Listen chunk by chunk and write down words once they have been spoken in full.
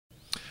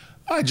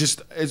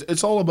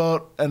It's all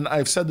about, and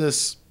I've said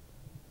this,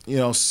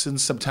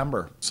 since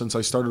September, since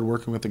I started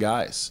working with the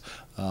guys.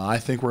 I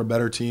think we're a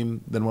better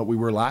team than what we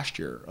were last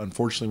year.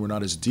 Unfortunately, we're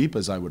not as deep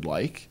as I would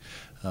like.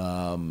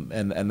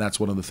 And that's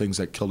one of the things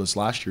that killed us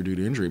last year due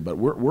to injury. But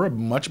we're a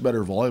much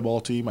better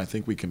volleyball team. I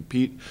think we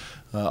compete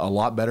a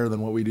lot better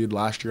than what we did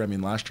last year. I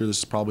mean, last year this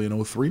is probably an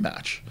 0-3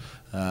 match.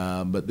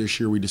 But this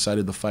year we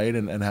decided to fight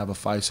and have a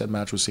 5-set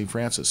match with St.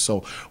 Francis.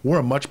 So we're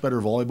a much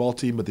better volleyball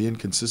team, but the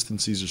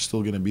inconsistencies are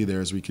still going to be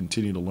there as we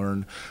continue to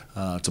learn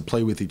to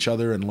play with each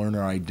other and learn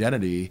our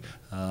identity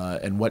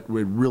and what it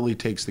really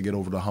takes to get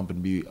over the hump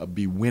and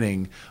be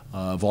winning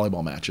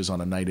volleyball matches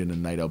on a night-in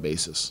and night-out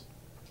basis.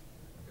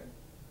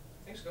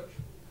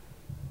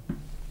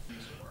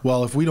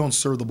 Well, if we don't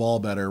serve the ball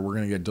better, we're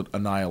going to get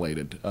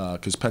annihilated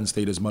because Penn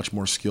State is much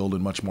more skilled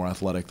and much more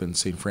athletic than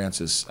St.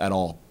 Francis at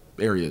all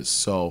areas.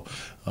 So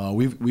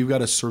we've got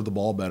to serve the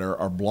ball better.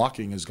 Our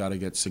blocking has got to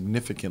get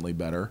significantly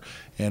better,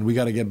 and we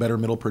got to get better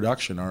middle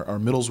production. Our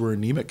middles were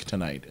anemic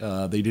tonight.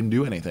 They didn't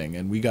do anything,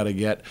 and we got to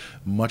get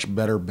much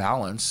better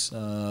balance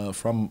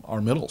from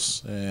our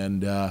middles.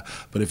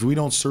 But if we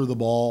don't serve the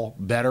ball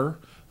better,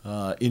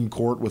 in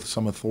court with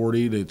some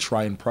authority to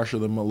try and pressure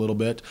them a little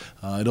bit,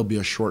 it'll be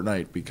a short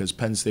night because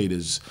Penn State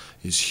is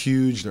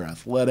huge. They're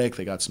athletic.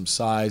 They got some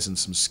size and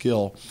some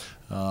skill,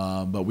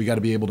 but we got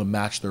to be able to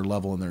match their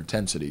level and their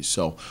intensity.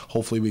 So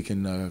hopefully we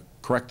can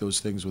correct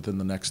those things within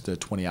the next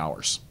 20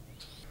 hours.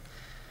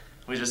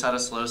 We just had a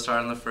slow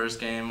start in the first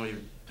game. We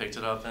picked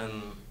it up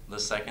in the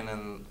second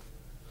and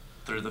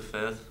through the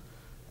fifth,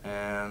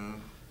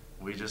 and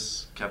we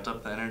just kept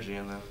up the energy,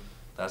 and then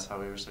that's how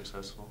we were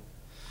successful.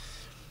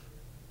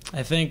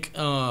 I think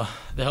the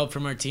help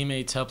from our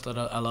teammates helped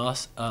a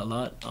lot.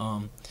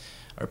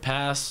 Our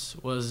pass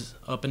was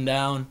up and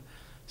down,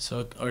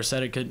 so our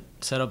setter could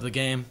set up the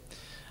game.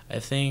 I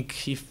think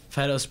he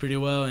fed us pretty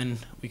well, and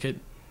we could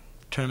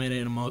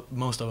terminate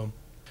most of them.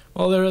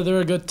 Well, they're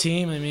a good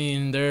team. I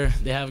mean, they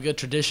have a good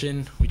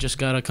tradition. We just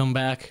gotta come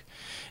back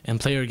and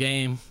play our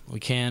game.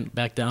 We can't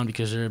back down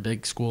because they're a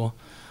big school.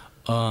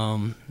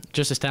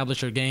 Just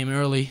establish our game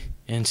early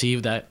and see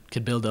if that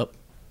could build up.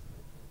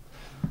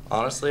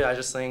 Honestly, I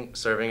just think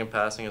serving and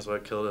passing is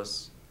what killed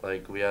us.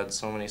 Like, we had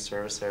so many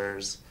service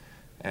errors,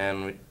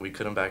 and we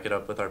couldn't back it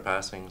up with our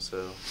passing,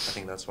 so I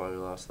think that's why we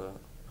lost that.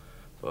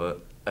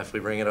 But if we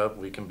bring it up,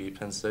 we can beat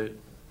Penn State.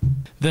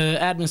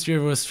 The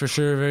atmosphere was for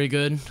sure very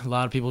good. A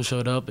lot of people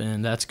showed up,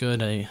 and that's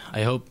good.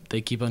 I hope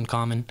they keep on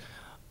coming.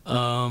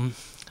 I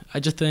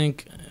just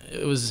think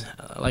it was,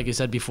 like I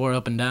said before,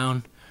 up and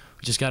down.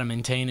 We just got to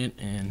maintain it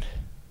and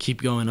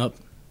keep going up.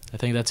 I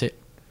think that's it.